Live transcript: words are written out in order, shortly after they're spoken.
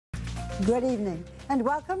Good evening and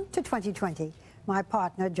welcome to 2020. My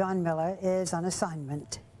partner, John Miller, is on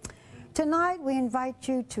assignment. Tonight, we invite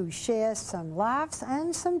you to share some laughs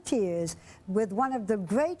and some tears with one of the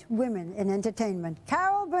great women in entertainment,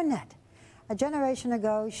 Carol Burnett. A generation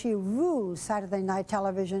ago, she ruled Saturday night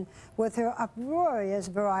television with her uproarious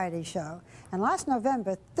variety show. And last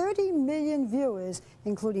November, 30 million viewers,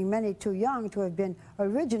 including many too young to have been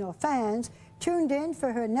original fans, tuned in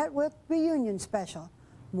for her network reunion special.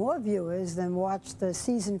 More viewers than watched the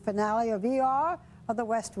season finale of ER or The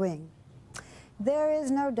West Wing. There is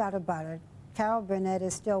no doubt about it. Carol Burnett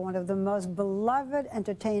is still one of the most beloved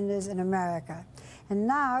entertainers in America. And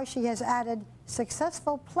now she has added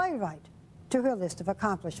successful playwright to her list of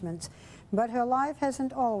accomplishments. But her life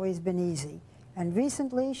hasn't always been easy. And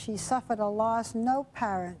recently she suffered a loss no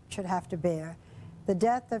parent should have to bear. The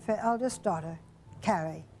death of her eldest daughter,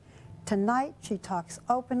 Carrie. Tonight she talks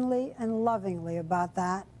openly and lovingly about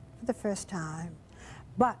that for the first time.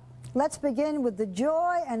 But let's begin with the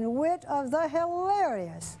joy and wit of the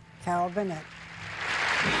hilarious Carol Burnett.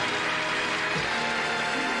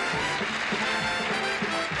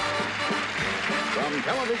 From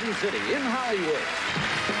Television City in Hollywood,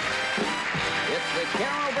 it's the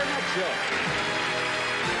Carol Burnett Show.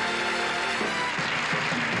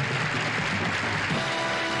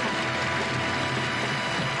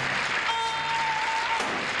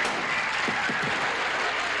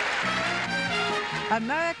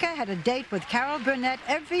 America had a date with Carol Burnett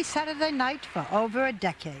every Saturday night for over a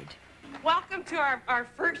decade. Welcome to our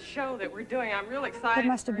first show that we're doing. I'm real excited. It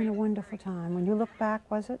must have been a wonderful time. When you look back,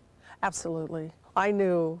 was it? Absolutely. I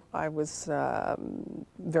knew I was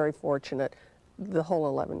very fortunate the whole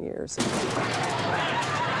 11 years.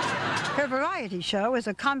 Her variety show is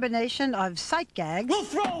a combination of sight gags. We'll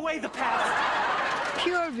throw away the past.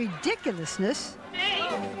 Pure ridiculousness.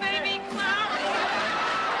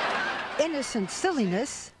 Innocent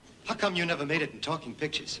silliness. How come you never made it in talking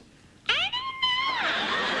pictures?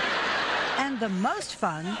 And the most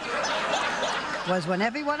fun was when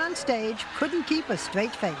everyone on stage couldn't keep a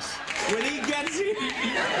straight face. When he gets here,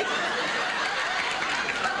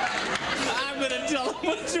 I'm gonna tell him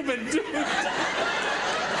what you've been doing.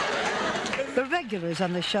 The regulars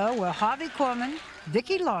on the show were Harvey Korman,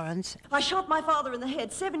 Vicki Lawrence. I shot my father in the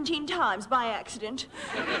head 17 times by accident.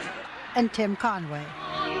 And Tim Conway.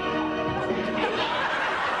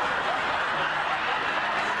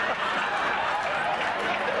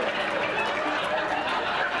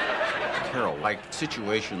 Carol liked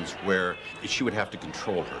situations where she would have to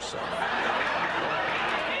control herself.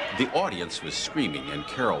 The audience was screaming, and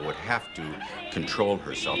Carol would have to control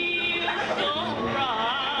herself.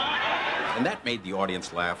 And that made the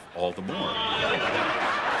audience laugh all the more.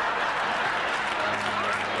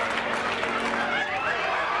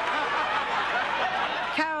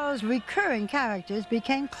 Carol's recurring characters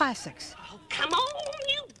became classics. Oh, come on,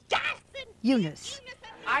 you dastard! Eunice.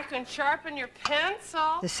 I can sharpen your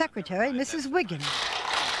pencil. The secretary, Mrs. Wiggins.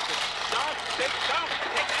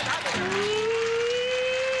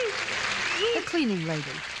 The cleaning lady.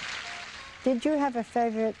 Did you have a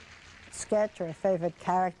favorite sketch or a favorite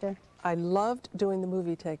character? I loved doing the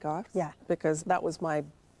movie takeoffs. Yeah. Because that was my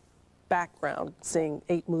background, seeing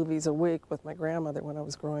 8 movies a week with my grandmother when I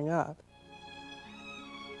was growing up.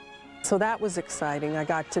 So that was exciting. I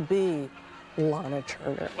got to be Lana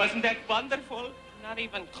Turner. Wasn't that wonderful? Not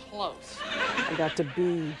even close. I got to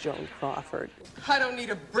be Joan Crawford. I don't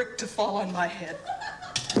need a brick to fall on my head.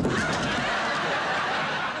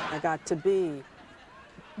 I got to be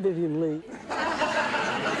Vivian Lee.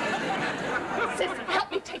 Sissy,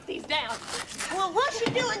 help me take these down. Well, what's she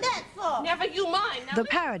doing that for? Never you mind. The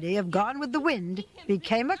parody of Gone with the Wind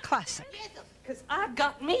became a classic. Because I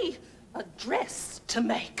got me a dress to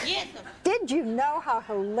make. Yes, sir. Did you know how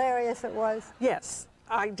hilarious it was? Yes,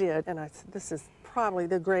 I did. And I said, this is probably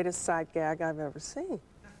the greatest sight gag I've ever seen.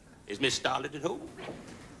 Is Miss Starlet at home?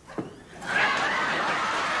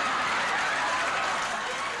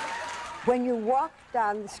 When you walked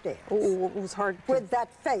down the stairs. Oh, it was hard to... With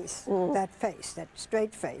that face, that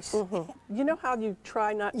straight face. You know how you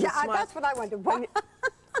try not to Yeah, smile? that's what I wondered. What?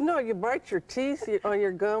 No, you bite your teeth on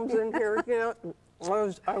your gums in here, you know.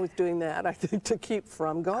 I was doing that, I think, to keep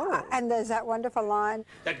from going. And there's that wonderful line.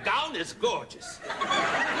 The gown is gorgeous.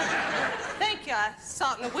 Thank you. I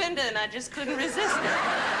saw it in the window and I just couldn't resist it.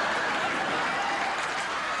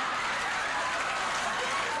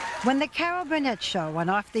 When the Carol Burnett Show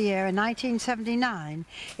went off the air in 1979,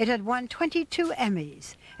 it had won 22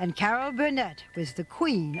 Emmys, and Carol Burnett was the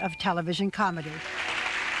queen of television comedy.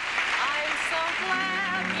 I'm so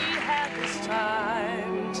glad we had this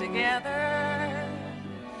time together,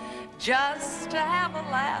 just to have a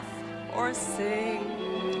laugh or sing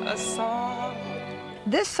a song.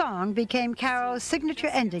 This song became Carol's signature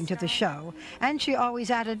ending to the show, and she always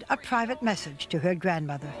added a private message to her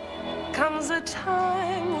grandmother. Comes a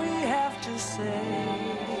time we have to say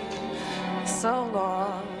so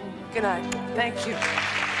long. Good night. Thank you.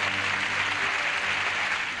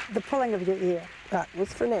 The pulling of your ear. That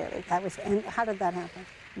was for Nanny. And how did that happen?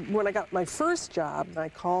 When I got my first job, I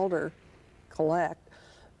called her, collect,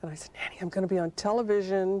 and I said, Nanny, I'm going to be on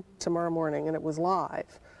television tomorrow morning, and it was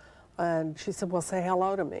live. And she said, well, say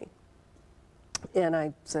hello to me. And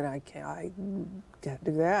I said, I can't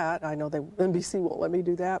do that. I know NBC won't let me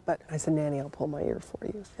do that, but I said, Nanny, I'll pull my ear for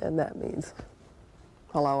you. And that means,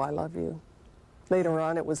 hello, I love you. Later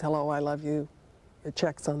on, it was, hello, I love you. Your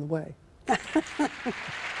check's on the way.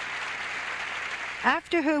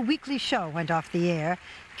 After her weekly show went off the air,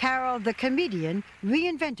 Carol, the comedian,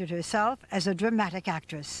 reinvented herself as a dramatic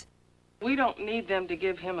actress. We don't need them to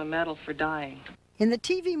give him a medal for dying. In the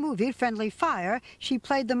TV movie Friendly Fire, she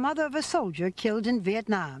played the mother of a soldier killed in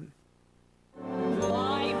Vietnam.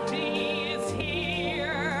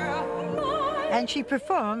 And she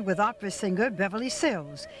performed with opera singer Beverly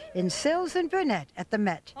Sills in Sills and Burnett at the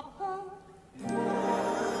Met.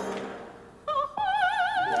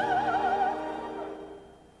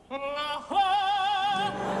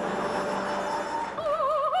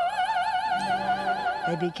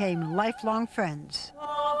 They became lifelong friends.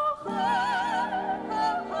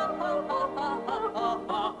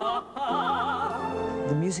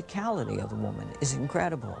 The musicality of the woman is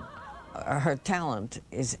incredible. Her talent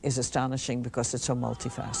is astonishing because it's so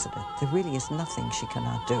multifaceted. There really is nothing she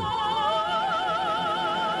cannot do.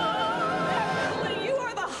 You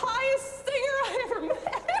are the highest singer I ever met.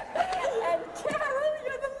 And Carol,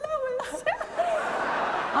 you're the lowest.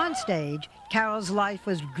 On stage, Carol's life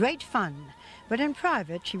was great fun, but in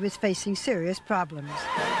private, she was facing serious problems.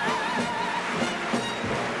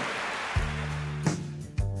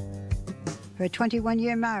 Her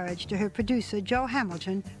 21-year marriage to her producer, Joe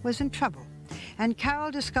Hamilton, was in trouble, and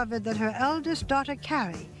Carol discovered that her eldest daughter,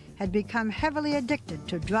 Carrie, had become heavily addicted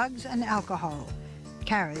to drugs and alcohol.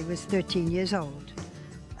 Carrie was 13 years old.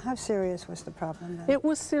 How serious was the problem then? It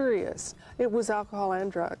was serious. It was alcohol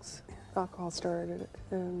and drugs. Alcohol started it,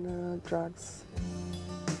 and drugs.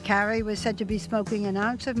 Carrie was said to be smoking an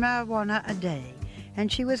ounce of marijuana a day,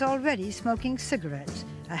 and she was already smoking cigarettes,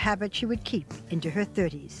 a habit she would keep into her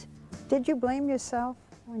 30s. Did you blame yourself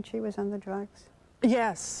when she was on the drugs?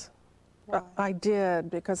 Yes, I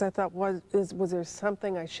did, because I thought, was there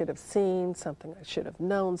something I should have seen, something I should have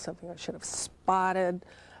known, something I should have spotted?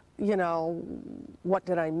 You know, what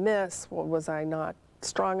did I miss? What was I not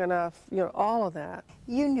strong enough? You know, all of that.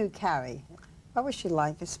 You knew Carrie. What was she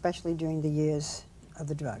like, especially during the years of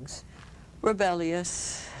the drugs?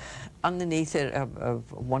 Rebellious, underneath it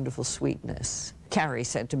of wonderful sweetness. Carrie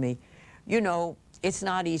said to me, you know, it's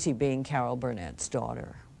not easy being Carol Burnett's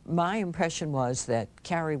daughter. My impression was that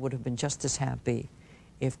Carrie would have been just as happy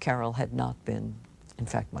if Carol had not been, in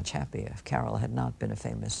fact, much happier, if Carol had not been a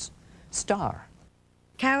famous star.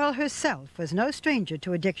 Carol herself was no stranger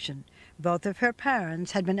to addiction. Both of her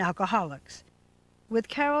parents had been alcoholics. With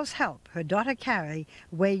Carol's help, her daughter Carrie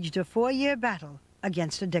waged a 4-year battle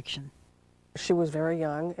against addiction. She was very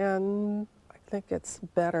young, and I think it's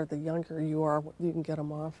better the younger you are, you can get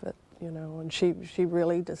them off it, you know, and she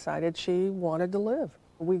really decided she wanted to live.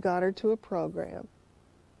 We got her to a program.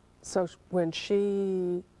 So when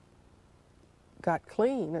she got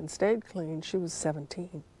clean and stayed clean, she was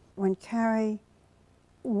 17. When Carrie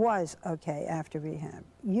was okay after rehab,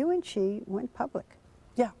 you and she went public.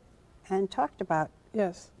 Yeah. And talked about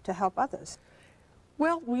Yes. to help others.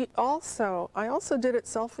 Well, I also did it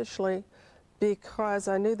selfishly because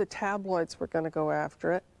I knew the tabloids were going to go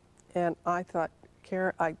after it, and I thought,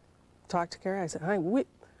 I talked to Carrie, I said, honey,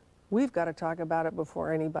 we've got to talk about it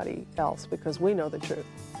before anybody else because we know the truth.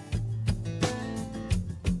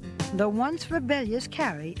 The once rebellious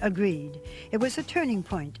Carrie agreed. It was a turning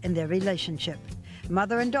point in their relationship.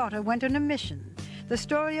 Mother and daughter went on a mission. The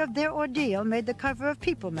story of their ordeal made the cover of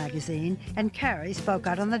People magazine, and Carrie spoke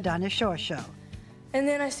out on the Dinah Shore Show. And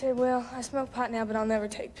then I said, well, I smoke pot now, but I'll never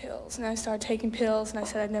take pills. And I started taking pills, and I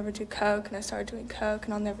said I'd never do coke, and I started doing coke,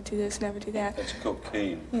 and I'll never do this, never do that. That's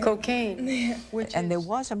cocaine. Yeah. Cocaine. Yeah. And there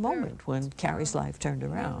was a moment when Carrie's life turned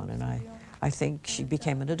around, and I think she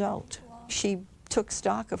became an adult. She took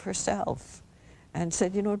stock of herself and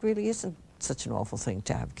said, you know, it really isn't such an awful thing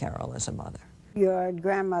to have Carol as a mother. Your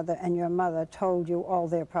grandmother and your mother told you all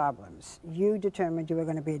their problems. You determined you were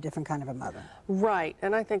going to be a different kind of a mother. Right,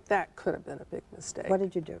 and I think that could have been a big mistake. What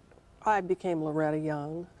did you do? I became Loretta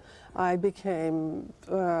Young. I became,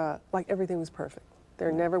 like everything was perfect.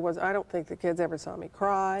 There never was, I don't think the kids ever saw me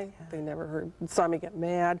cry. They never saw me get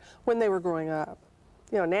mad when they were growing up.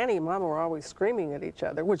 You know, Nanny and Mama were always screaming at each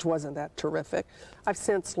other, which wasn't that terrific. I've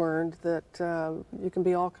since learned that you can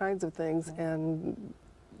be all kinds of things, and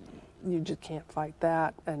you just can't fight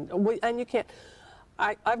that. And you can't,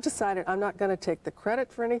 I've decided I'm not going to take the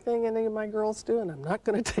credit for anything any of my girls do, and I'm not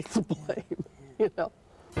going to take the blame, you know.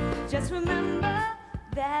 Just remember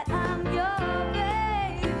that I'm your baby.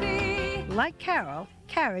 Like Carol,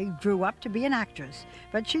 Carrie grew up to be an actress,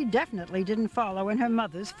 but she definitely didn't follow in her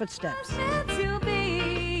mother's footsteps.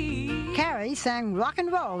 Carrie sang rock and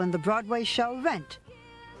roll in the Broadway show Rent.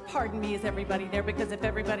 Pardon me, is everybody there? Because if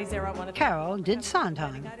everybody's there, I want to... Carol did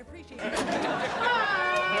Sondheim.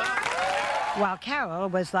 While Carol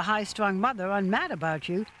was the high-strung mother on Mad About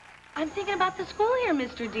You, I'm thinking about the school here,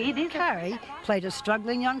 Mr. D. Carrie played a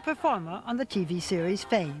struggling young performer on the TV series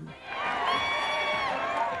Fame.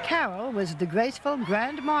 Carol was the graceful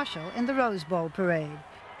Grand Marshal in the Rose Bowl parade.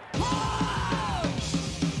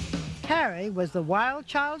 Carrie was the wild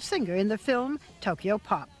child singer in the film Tokyo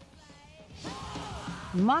Pop.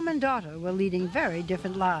 Mom and daughter were leading very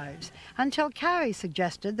different lives until Carrie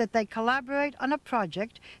suggested that they collaborate on a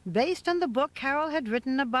project based on the book Carol had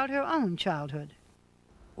written about her own childhood.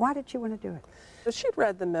 Why did she want to do it? She'd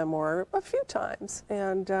read the memoir a few times,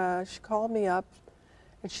 and she called me up,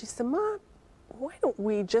 and she said, Mom, why don't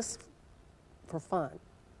we just, for fun,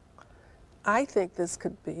 I think this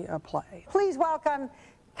could be a play. Please welcome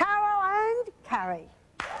Carol and Carrie.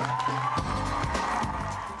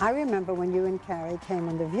 I remember when you and Carrie came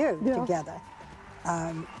on The View together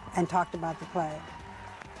and talked about the play.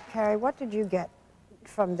 Carrie, what did you get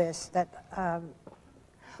from this that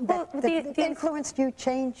influenced you,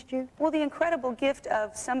 changed you? Well, the incredible gift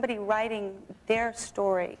of somebody writing their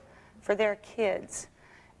story for their kids.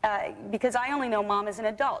 Because I only know Mom as an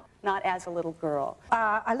adult, not as a little girl.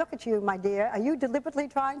 I look at you, my dear. Are you deliberately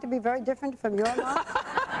trying to be very different from your mom?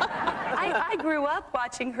 I grew up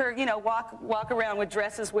watching her, you know, walk around with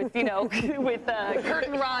dresses with, you know, with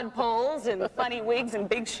curtain rod poles and funny wigs and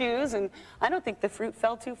big shoes, and I don't think the fruit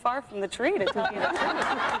fell too far from the tree, to tell you the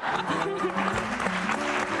truth.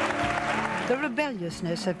 The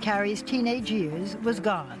rebelliousness of Carrie's teenage years was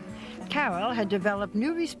gone. Carol had developed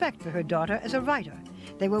new respect for her daughter as a writer.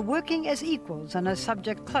 They were working as equals on a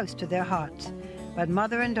subject close to their hearts. But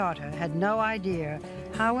mother and daughter had no idea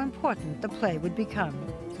how important the play would become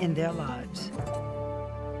in their lives.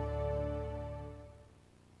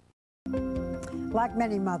 Like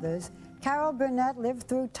many mothers, Carol Burnett lived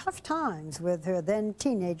through tough times with her then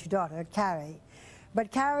teenage daughter, Carrie.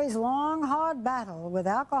 But Carrie's long, hard battle with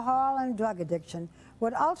alcohol and drug addiction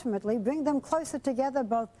would ultimately bring them closer together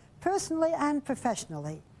both personally and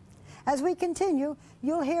professionally. As we continue,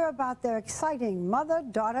 you'll hear about their exciting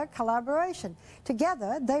mother-daughter collaboration.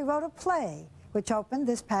 Together, they wrote a play, which opened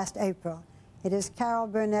this past April. It is Carol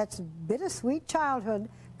Burnett's bittersweet childhood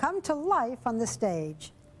come to life on the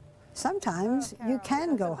stage. Sometimes you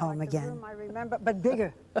can go home again. I remember, but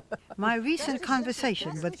bigger. My recent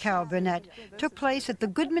conversation with Carol Burnett took place at the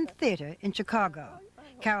Goodman Theater in Chicago.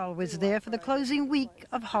 Carol was there for the closing week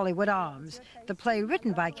of Hollywood Arms, the play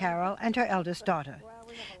written by Carol and her eldest daughter.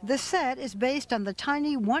 The set is based on the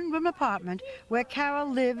tiny one-room apartment where Carol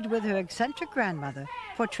lived with her eccentric grandmother,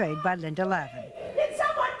 portrayed by Linda Lavin. Did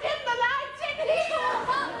someone dim the lights in here?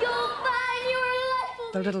 You'll find your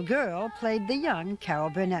life. The little girl played the young Carol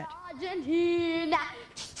Burnett.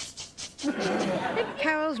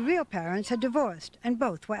 Carol's real parents had divorced, and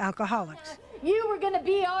both were alcoholics. You were going to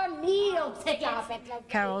be our meal ticket.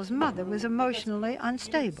 Carol's mother was emotionally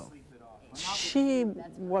unstable. She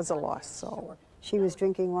was a lost soul. She was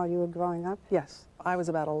drinking while you were growing up? Yes. I was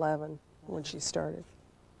about 11 when she started.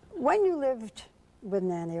 When you lived with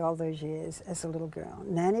Nanny all those years as a little girl,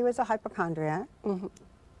 Nanny was a hypochondriac,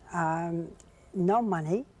 no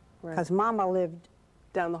money, because Mama lived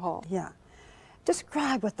down the hall. Yeah.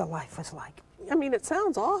 Describe what the life was like. I mean, it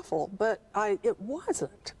sounds awful, but it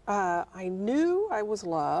wasn't. I knew I was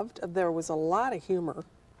loved. There was a lot of humor.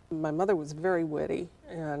 My mother was very witty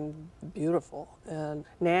and beautiful, and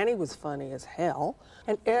Nanny was funny as hell,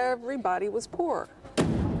 and everybody was poor.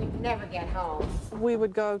 We'd never get home. We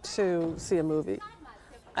would go to see a movie,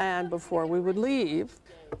 and before we would leave,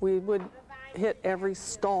 we would hit every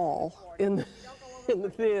stall in the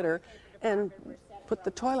theater and put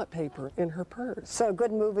the toilet paper in her purse. So a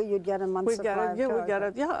good movie, you'd get a month's supply of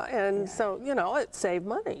toilet paper. So, you know, it saved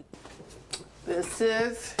money. This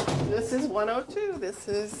is 102. This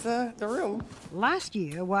is the room. Last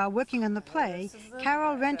year, while working on the play,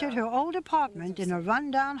 Carol rented her old apartment in a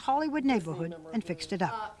rundown Hollywood neighborhood and fixed it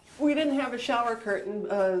up. We didn't have a shower curtain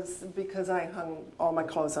because I hung all my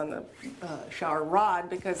clothes on the shower rod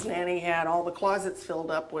because Nanny had all the closets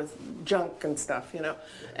filled up with junk and stuff, you know.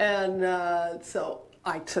 And so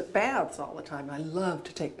I took baths all the time. I loved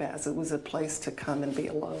to take baths. It was a place to come and be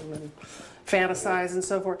alone and fantasize and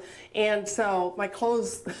so forth. And so my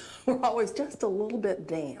clothes were always just a little bit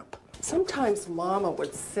damp. Sometimes Mama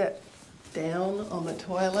would sit down on the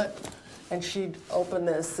toilet and she'd open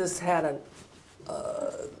this. This had an,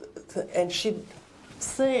 and she'd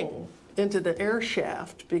sing into the air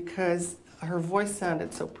shaft because her voice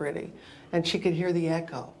sounded so pretty and she could hear the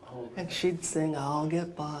echo. And she'd sing, "I'll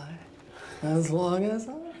get by as long as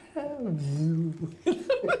I have you."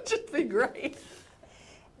 It would just be great.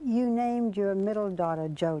 You named your middle daughter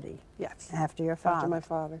Jody. Yes. After your father. After my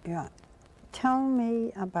father. Yeah. Tell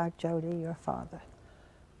me about Jody, your father.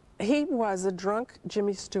 He was a drunk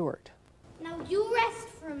Jimmy Stewart. Now you rest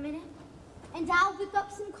for a minute, and I'll whip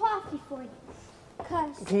up some coffee for you.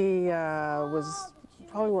 'Cause He was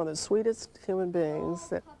probably one of the sweetest human beings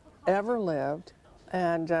that ever lived.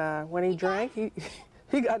 And when he drank,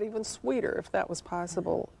 he got even sweeter, if that was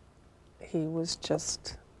possible. He was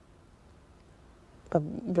just a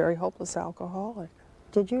very hopeless alcoholic.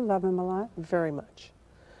 Did you love him a lot? Very much.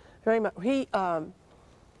 Very much. He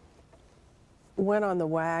went on the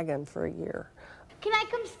wagon for a year. can I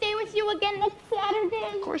come stay with you again next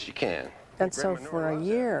Saturday? Of course you can. And so for a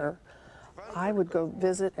year, I would go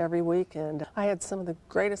visit every weekend. I had some of the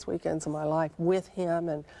greatest weekends of my life with him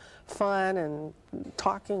and fun and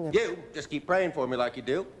talking. And You just keep praying for me like you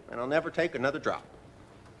do, and I'll never take another drop.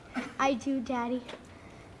 I do, Daddy.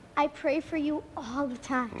 I pray for you all the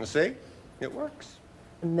time. You see? It works.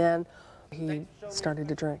 And then he started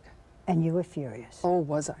to drink. And you were furious. Oh,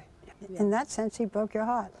 was I? In that sense, he broke your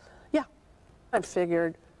heart. Yeah. I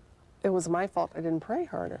figured it was my fault I didn't pray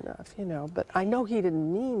hard enough, you know. But I know he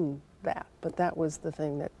didn't mean that, but that was the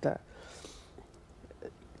thing that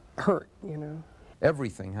hurt, you know.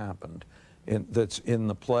 Everything happened that's in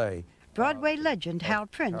the play. Broadway legend Hal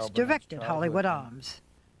Prince directed Hollywood Arms.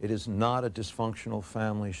 It is not a dysfunctional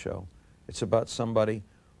family show. It's about somebody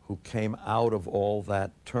who came out of all that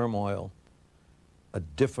turmoil, a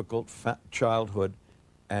difficult childhood,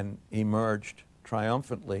 and emerged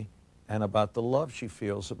triumphantly, and about the love she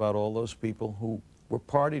feels about all those people who were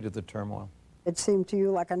party to the turmoil. It seemed to you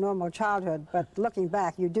like a normal childhood, but looking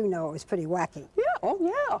back, you do know it was pretty wacky. Yeah, oh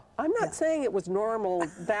yeah. I'm not saying it was normal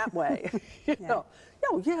that way. You know.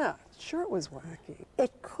 No, yeah, sure it was wacky.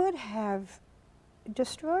 It could have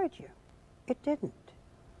destroyed you. It didn't.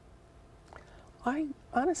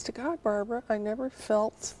 Honest to God, Barbara, I never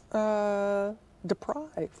felt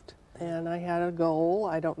deprived. And I had a goal.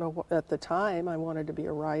 I don't know what, at the time, I wanted to be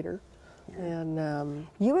a writer. And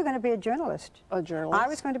you were going to be a journalist. A journalist. I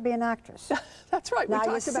was going to be an actress. That's right. We now,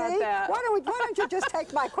 talked about that. Why don't you just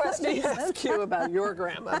take my question? Let me ask you about your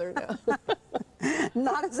grandmother now.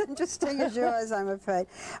 Not as interesting as yours, I'm afraid.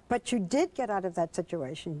 But you did get out of that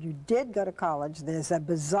situation. You did go to college. There's a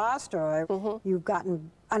bizarre story. You've gotten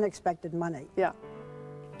unexpected money. Yeah.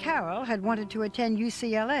 Carol had wanted to attend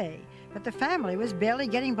UCLA, but the family was barely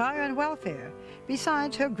getting by on welfare.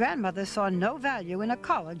 Besides, her grandmother saw no value in a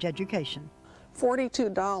college education.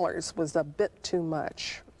 $42 was a bit too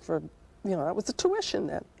much for, you know, that was the tuition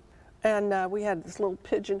then. And we had this little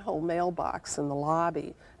pigeonhole mailbox in the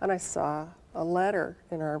lobby, and I saw a letter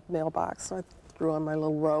in our mailbox, so I threw on my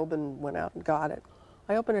little robe and went out and got it.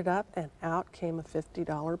 I opened it up, and out came a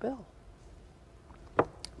 $50 bill.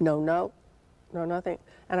 No note, no nothing.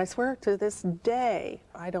 And I swear to this day,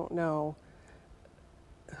 I don't know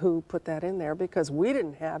who put that in there because we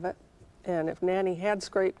didn't have it. And if Nanny had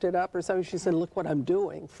scraped it up or something, she said, "Look what I'm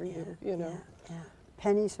doing for you," you know. Yeah.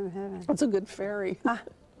 Pennies from heaven. That's a good fairy.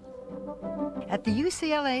 At the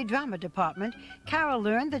UCLA drama department, Carol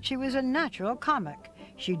learned that she was a natural comic.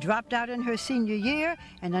 She dropped out in her senior year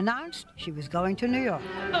and announced she was going to New York.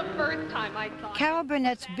 The first time I thought... Carol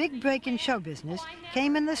Burnett's big break in show business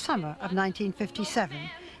came in the summer of 1957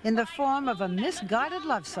 in the form of a misguided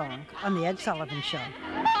love song on The Ed Sullivan Show.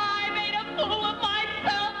 I made a fool of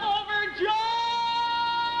myself over John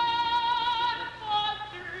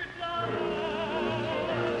Foster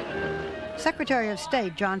Dulles. Secretary of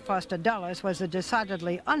State John Foster Dulles was a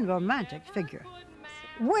decidedly unromantic figure.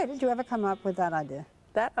 Where did you ever come up with that idea?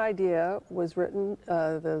 That idea was written,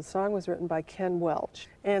 the song was written by Ken Welch.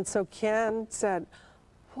 And so Ken said,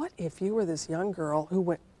 what if you were this young girl who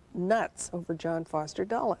went nuts over John Foster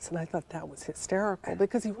Dulles? And I thought that was hysterical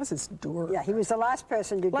because he was his dork. Yeah, he was the last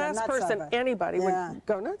person you'd go nuts over. Last person anybody would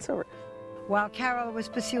go nuts over. While Carol was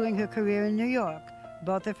pursuing her career in New York,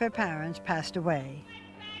 both of her parents passed away.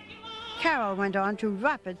 Carol went on to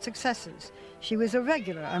rapid successes. She was a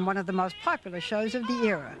regular on one of the most popular shows of the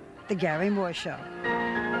era, The Gary Moore Show.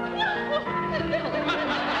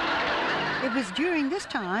 It was during this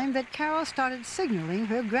time that Carol started signaling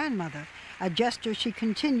her grandmother, a gesture she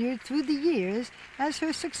continued through the years as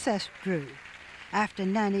her success grew. After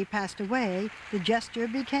Nanny passed away, the gesture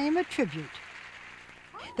became a tribute.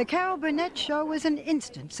 The Carol Burnett Show was an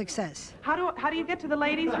instant success. How do you get to the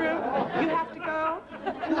ladies' room? You have to go.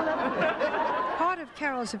 Part of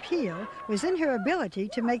Carol's appeal was in her ability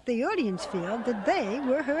to make the audience feel that they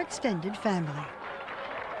were her extended family.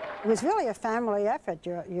 It was really a family effort.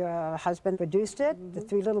 Your husband produced it. Mm-hmm. The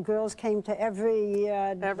three little girls came to every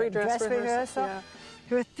dress rehearsal. Yeah.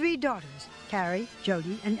 Her three daughters, Carrie,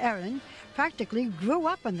 Jody, and Erin, practically grew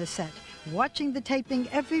up on the set, watching the taping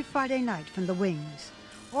every Friday night from the wings.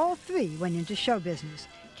 All three went into show business.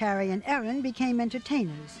 Carrie and Erin became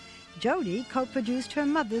entertainers. Jody co-produced her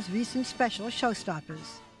mother's recent special,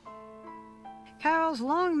 Showstoppers. Carol's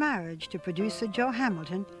long marriage to producer Joe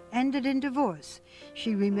Hamilton ended in divorce.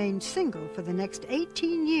 She remained single for the next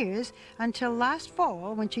 18 years until last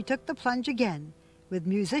fall when she took the plunge again with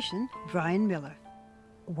musician Brian Miller.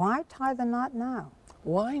 Why tie the knot now?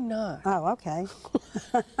 Why not? Oh, okay.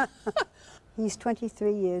 He's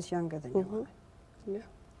 23 years younger than you are. Yeah.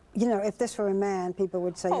 You know, if this were a man, people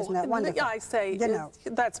would say, isn't that wonderful? I say, you know.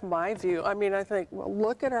 That's my view. I mean, I think, well,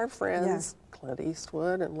 look at our friends, Clint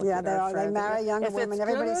Eastwood, and look at our friends. They marry younger women,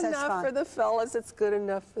 everybody says fine. If it's good enough for the fellas, it's good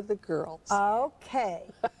enough for the girls. Okay.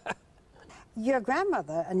 Your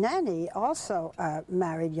grandmother, Nanny, also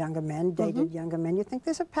married younger men, dated younger men. You think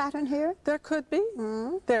there's a pattern here? There could be.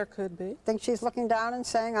 There could be. Think she's looking down and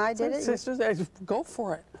saying, I did it? Sisters, go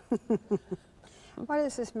for it. What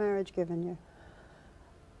has this marriage given you?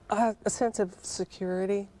 A sense of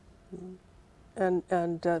security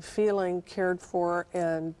and feeling cared for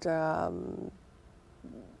and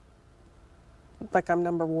like I'm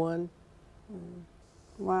number one.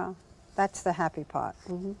 Wow, that's the happy part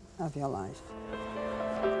of your life.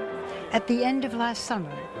 At the end of last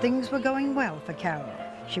summer, things were going well for Carol.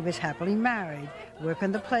 She was happily married. Work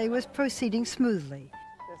on the play was proceeding smoothly.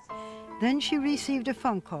 Then she received a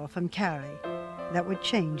phone call from Carrie that would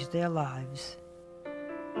change their lives.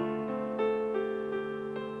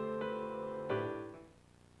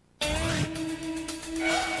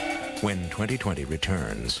 When 2020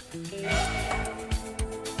 returns.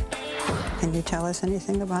 Can you tell us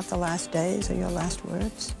anything about the last days or your last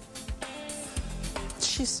words?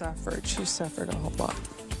 She suffered. She suffered a whole lot.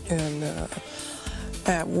 And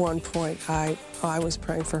at one point, I was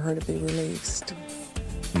praying for her to be released.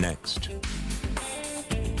 Next.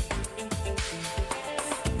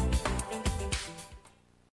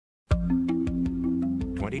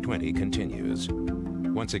 '20 continues.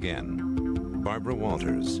 Once again, Barbara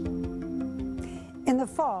Walters. In the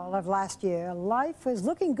fall of last year, life was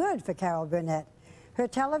looking good for Carol Burnett. Her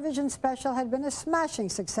television special had been a smashing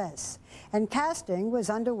success, and casting was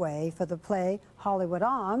underway for the play Hollywood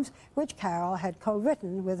Arms, which Carol had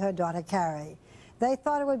co-written with her daughter Carrie. They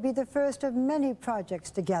thought it would be the first of many projects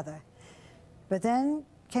together. But then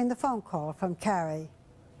came the phone call from Carrie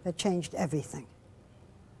that changed everything.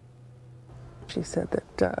 She said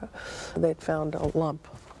that they'd found a lump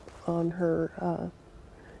on her,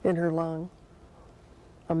 in her lung,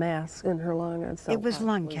 a mass in her lung. And so it was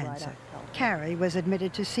lung cancer. Carrie was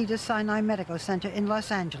admitted to Cedars-Sinai Medical Center in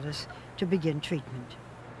Los Angeles to begin treatment.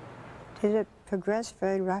 Did it progress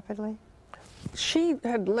very rapidly? She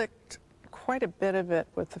had licked quite a bit of it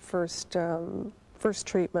with the first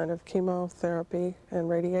treatment of chemotherapy and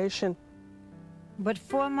radiation. But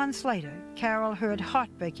 4 months later, Carol heard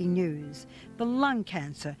heartbreaking news. The lung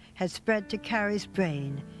cancer had spread to Carrie's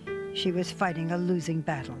brain. She was fighting a losing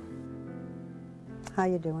battle. How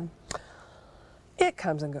you doing? It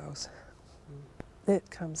comes and goes. It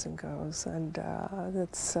comes and goes, and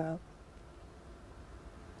it's the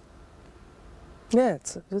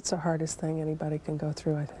hardest thing anybody can go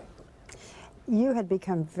through, I think. You had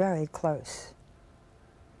become very close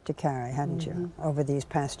to Carrie, hadn't you, over these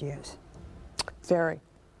past years? Very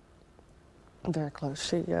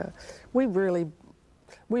close.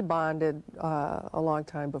 We bonded a long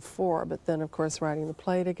time before, but then, of course, writing the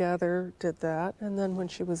play together did that. And then when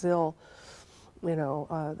she was ill, you know,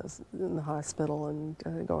 in the hospital and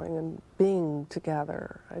going and being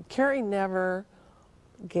together. Carrie never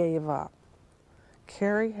gave up.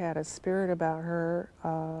 Carrie had a spirit about her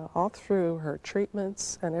all through her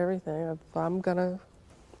treatments and everything of, I'm gonna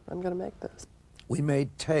make this. We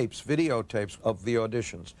made tapes, videotapes of the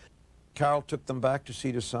auditions. Carol took them back to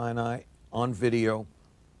Cedars-Sinai on video,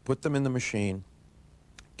 put them in the machine.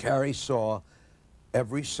 Carrie saw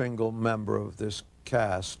every single member of this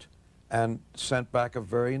cast and sent back a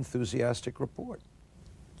very enthusiastic report.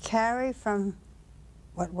 Carrie, from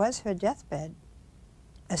what was her deathbed,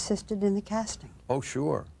 assisted in the casting. Oh,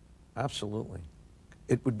 sure. Absolutely.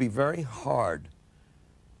 It would be very hard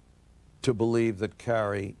to believe that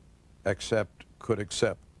Carrie could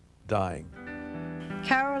accept dying.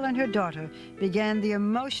 Carol and her daughter began the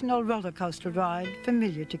emotional roller coaster ride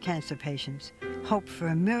familiar to cancer patients. Hope for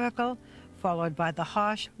a miracle, followed by the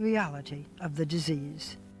harsh reality of the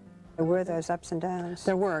disease. There were those ups and downs.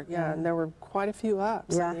 There were, yeah, and there were quite a few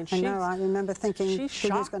ups. Yeah, I mean, I know. I remember thinking she was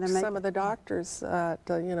shocked going to make... some of the doctors at,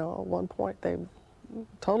 you know, at one point they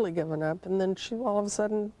totally given up, and then she all of a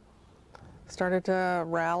sudden started to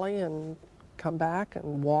rally and come back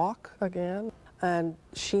and walk again. And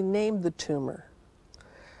she named the tumor.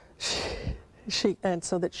 And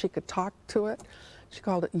so that she could talk to it, she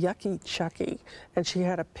called it Yucky Chucky, and she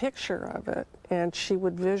had a picture of it, and she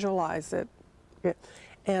would visualize it,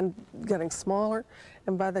 and getting smaller.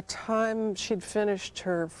 And by the time she'd finished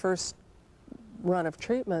her first run of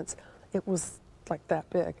treatments, it was like that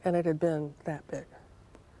big, and it had been that big.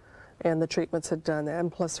 And the treatments had done that,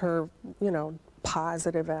 and plus her, you know,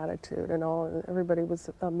 positive attitude and all, and everybody was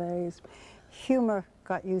amazed. Humor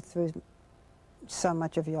got you through so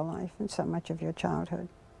much of your life and so much of your childhood.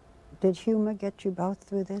 Did humor get you both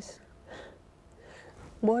through this?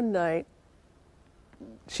 One night,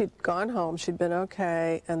 she'd gone home, she'd been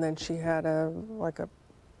okay, and then she had like a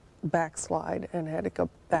backslide and had to go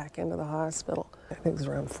back into the hospital. I think it was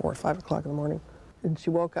around 4 or 5 o'clock in the morning. And she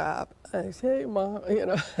woke up, and I said, hey, Mom, you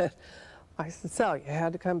know. I said, so you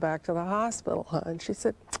had to come back to the hospital, huh? And she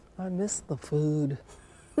said, I miss the food.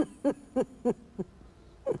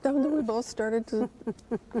 Then we both started to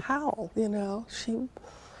howl, you know. She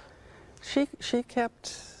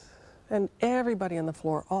kept, and everybody on the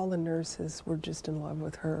floor, all the nurses were just in love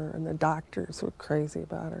with her, and the doctors were crazy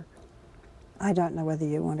about her. I don't know whether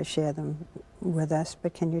you want to share them with us,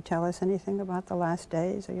 but can you tell us anything about the last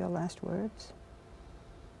days or your last words?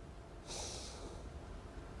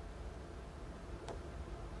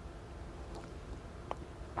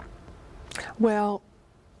 Well,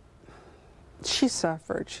 she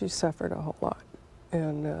suffered a whole lot.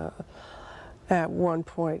 And at one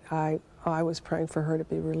point, I was praying for her to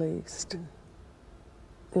be released.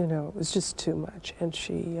 You know, it was just too much. And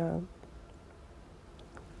she,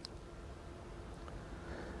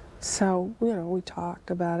 so, you know, we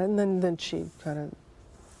talked about it. And then she kind of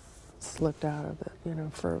slipped out of it, you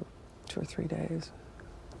know, for 2 or 3 days.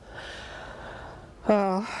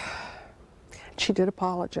 She did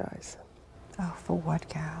apologize. Oh, for what,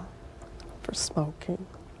 Carol? For smoking.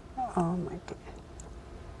 Oh, my goodness.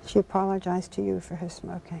 She apologized to you for her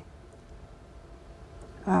smoking.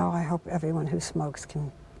 Oh, I hope everyone who smokes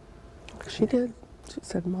can... She did. She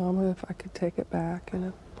said, Mama, if I could take it back, you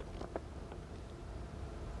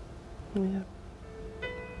know.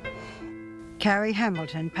 Yeah. Carrie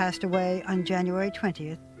Hamilton passed away on January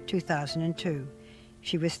 20th, 2002.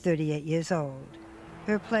 She was 38 years old.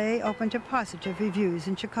 Her play opened to positive reviews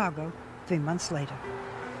in Chicago 3 months later.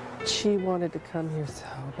 She wanted to come here so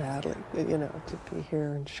badly, you know, to be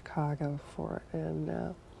here in Chicago for it.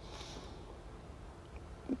 And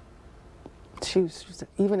she said,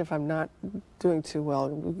 even if I'm not doing too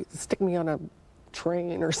well, stick me on a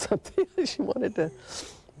train or something. She wanted to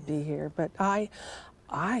be here. But I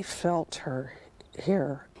felt her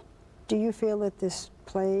here. Do you feel that this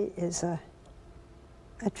play is a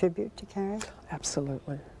tribute to Carrie?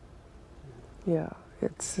 Absolutely. Yeah.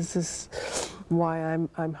 This is why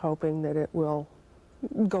I'm hoping that it will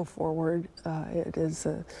go forward. It is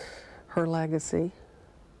her legacy,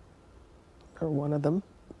 or one of them,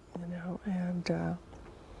 you know, and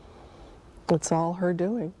it's all her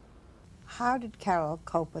doing. How did Carol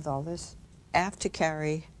cope with all this? After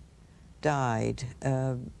Carrie died,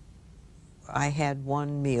 I had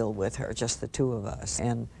one meal with her, just the two of us,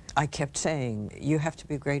 and I kept saying, you have to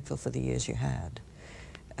be grateful for the years you had.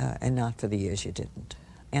 And not for the years you didn't.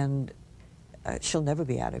 And she'll never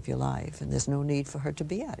be out of your life, and there's no need for her to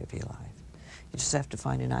be out of your life. You just have to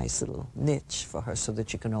find a nice little niche for her so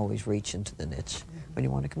that you can always reach into the niche when you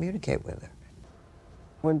want to communicate with her.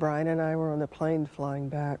 When Brian and I were on the plane flying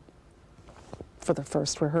back for the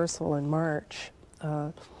first rehearsal in March,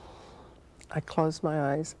 I closed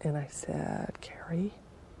my eyes and I said, Carrie,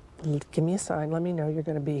 give me a sign, let me know you're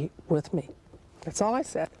going to be with me. That's all I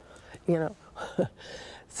said, you know.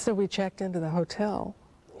 So we checked into the hotel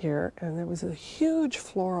here, and there was a huge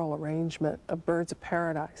floral arrangement of birds of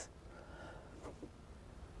paradise.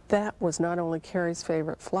 That was not only Carrie's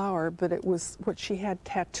favorite flower, but it was what she had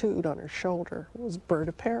tattooed on her shoulder. It was bird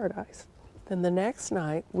of paradise. And the next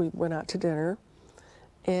night, we went out to dinner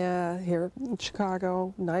here in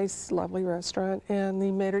Chicago, nice, lovely restaurant, and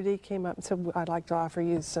the maitre d' came up and said, I'd like to offer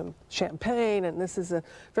you some champagne, and this is a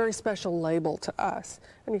very special label to us.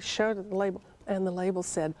 And he showed the label, and the label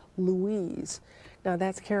said Louise. Now,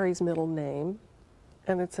 that's Carrie's middle name,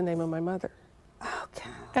 and it's the name of my mother. Okay.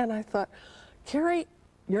 And I thought, Carrie,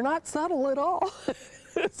 you're not subtle at all.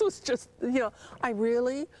 This was just, you know,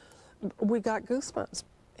 we got goosebumps.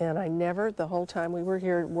 And I never, the whole time we were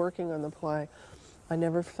here working on the play, I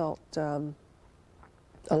never felt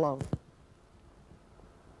alone.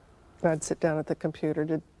 I'd sit down at the computer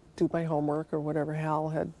to do my homework or whatever Hal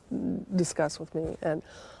had discussed with me, and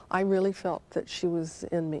I really felt that she was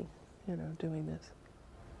in me, you know, doing this.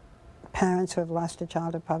 Parents who have lost a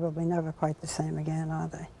child are probably never quite the same again, are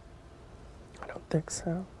they? I don't think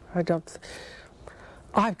so. I don't.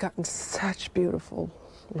 I've gotten such beautiful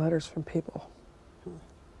letters from people.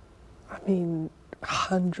 I mean,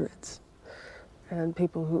 hundreds. And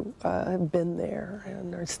people who have been there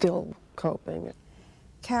and are still coping.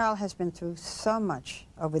 Carol has been through so much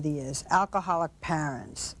over the years. Alcoholic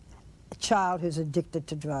parents, a child who's addicted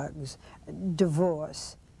to drugs,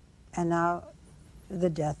 divorce, and now the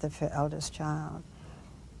death of her eldest child.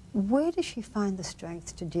 Where does she find the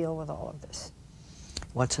strength to deal with all of this?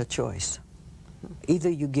 What's her choice? Either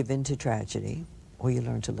you give in to tragedy or you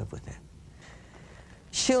learn to live with it.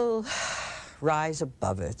 She'll rise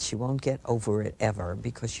above it. She won't get over it ever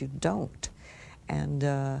because you don't. And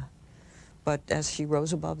but as she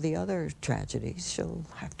rose above the other tragedies, she'll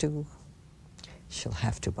have to,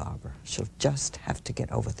 Barbara. She'll just have to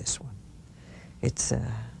get over this one. It's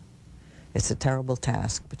a terrible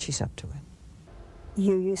task, but she's up to it.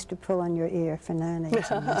 You used to pull on your ear for Nanny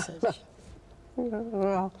as a message.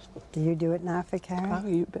 Well, do you do it now for Carol? Oh,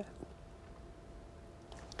 you bet.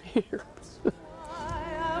 Here.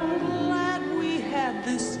 I'm glad we had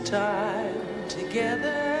this time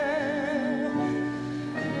together,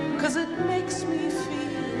 'cause it makes me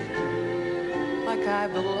feel like I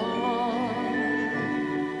belong.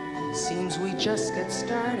 Seems we just get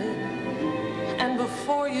started, and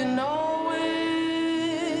before you know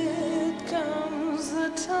it, comes the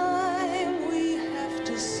time we have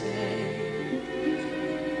to say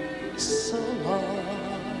so long.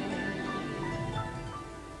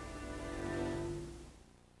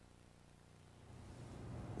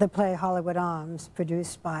 The play Hollywood Arms,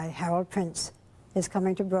 produced by Harold Prince, is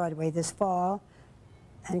coming to Broadway this fall.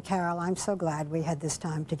 And Carol, I'm so glad we had this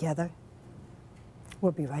time together.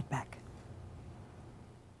 We'll be right back.